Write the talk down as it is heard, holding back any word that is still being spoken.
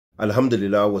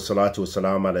Alhamdulillah wa salatu wa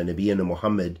salam ala nabiyyina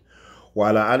Muhammad wa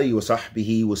ala alihi wa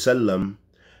sahbihi wa sallam.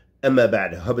 Amma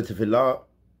ba'd. Habata fillah.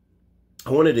 I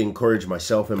wanted to encourage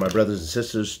myself and my brothers and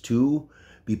sisters to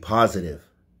be positive,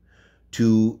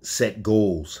 to set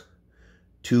goals,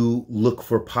 to look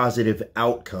for positive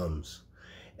outcomes.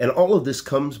 And all of this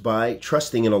comes by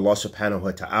trusting in Allah subhanahu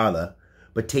wa ta'ala,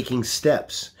 but taking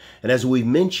steps. And as we've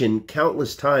mentioned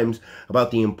countless times about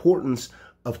the importance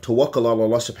of tawakkul on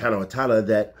Allah subhanahu wa ta'ala,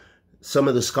 that some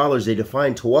of the scholars, they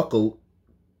define tawakkul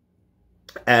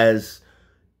as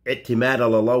i'timad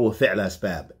ala Allah wa fi'l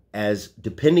asbab, as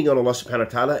depending on Allah subhanahu wa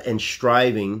ta'ala and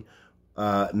striving,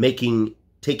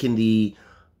 taking the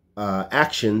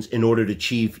actions in order to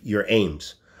achieve your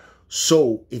aims.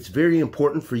 So it's very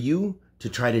important for you to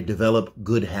try to develop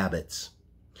good habits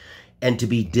and to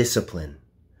be disciplined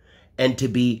and to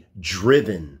be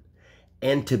driven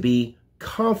and to be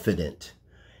confident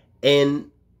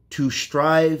and to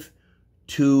strive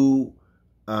to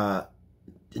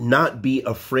not be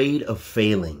afraid of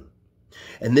failing.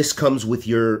 And this comes with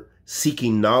your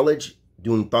seeking knowledge,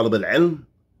 doing talab al-ilm,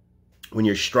 when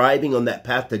you're striving on that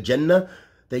path to Jannah,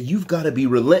 that you've got to be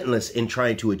relentless in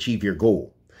trying to achieve your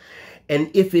goal. And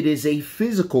if it is a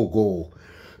physical goal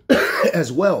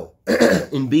as well,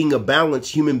 in being a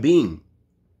balanced human being,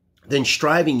 then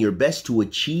striving your best to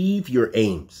achieve your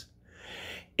aims.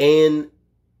 And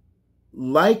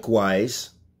likewise,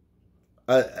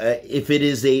 if it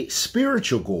is a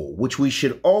spiritual goal, which we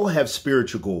should all have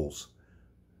spiritual goals,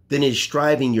 then it's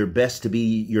striving your best to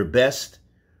be your best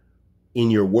in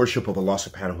your worship of Allah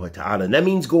subhanahu wa ta'ala. And that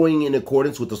means going in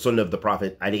accordance with the sunnah of the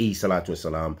Prophet alayhi salatu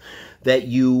wasalam, that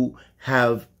you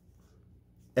have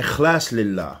ikhlas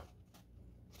lillah,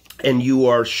 and you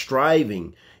are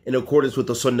striving in accordance with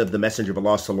the sunnah of the Messenger of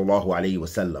Allah sallallahu alayhi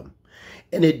wasallam.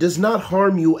 And it does not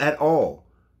harm you at all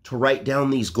to write down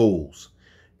these goals,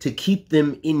 to keep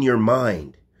them in your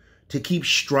mind, to keep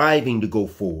striving to go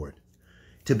forward,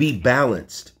 to be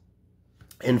balanced.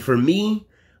 And for me,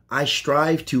 I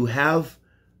strive to have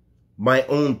my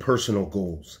own personal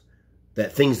goals,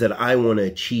 that things that I want to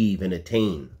achieve and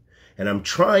attain. And I'm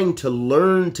trying to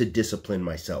learn to discipline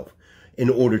myself in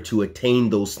order to attain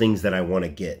those things that I want to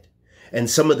get. And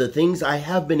some of the things I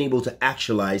have been able to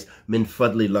actualize min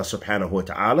fadlillah subhanahu wa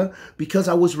ta'ala, because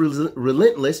I was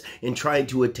relentless in trying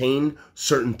to attain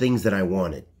certain things that I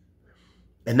wanted.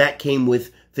 And that came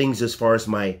with things as far as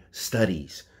my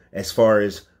studies, as far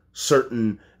as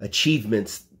certain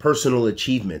achievements, personal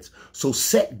achievements. So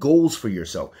set goals for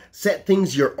yourself. Set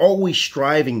things you're always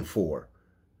striving for.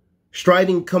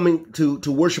 Striving, coming to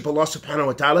worship Allah subhanahu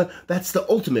wa ta'ala, that's the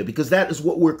ultimate, because that is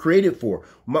what we're created for.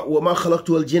 وَمَا خَلَقْتُ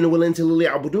الْجِنَّ وَالْإِنسَ إِلَّا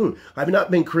لِيَعْبُدُونَ.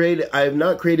 I have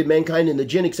not created mankind and the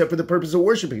jinn except for the purpose of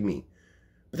worshiping me.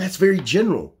 But that's very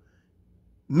general.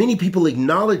 Many people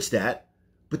acknowledge that,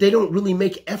 but they don't really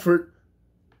make effort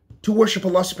to worship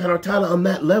Allah subhanahu wa ta'ala on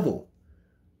that level.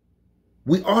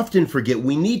 We often forget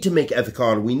we need to make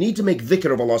adhkar, we need to make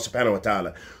dhikr of Allah subhanahu wa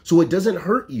ta'ala. So it doesn't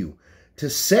hurt you to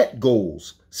set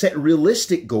goals, set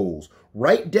realistic goals,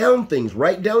 write down things,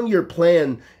 write down your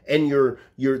plan and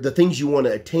the things you want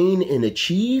to attain and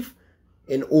achieve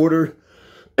in order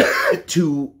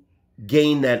to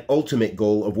gain that ultimate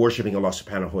goal of worshiping Allah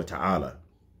subhanahu wa ta'ala.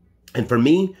 And for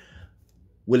me,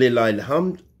 walillahi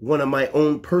alhamd, one of my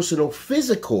own personal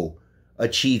physical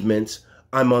achievements,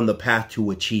 I'm on the path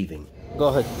to achieving. Go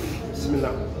ahead.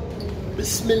 Bismillah.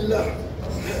 Bismillah.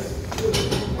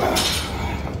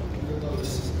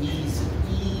 This is easy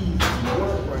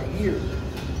work right here.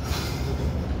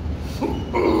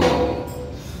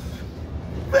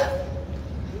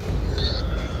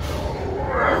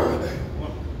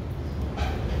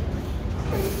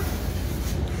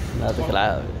 يعطيك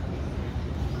العافية.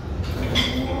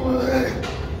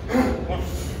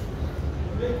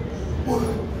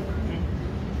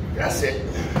 That's it.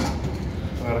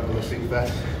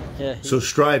 So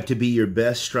strive to be your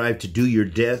best, strive to do your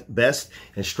best,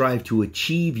 and strive to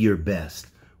achieve your best.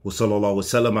 Wa sallallahu wa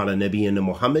sallam ala nabiyyina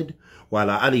Muhammad wa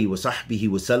ala alihi wa sahbihi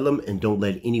wa sallam, and don't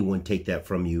let anyone take that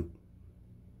from you.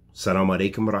 Assalamu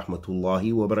alaikum wa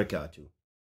rahmatullahi wa barakatuh.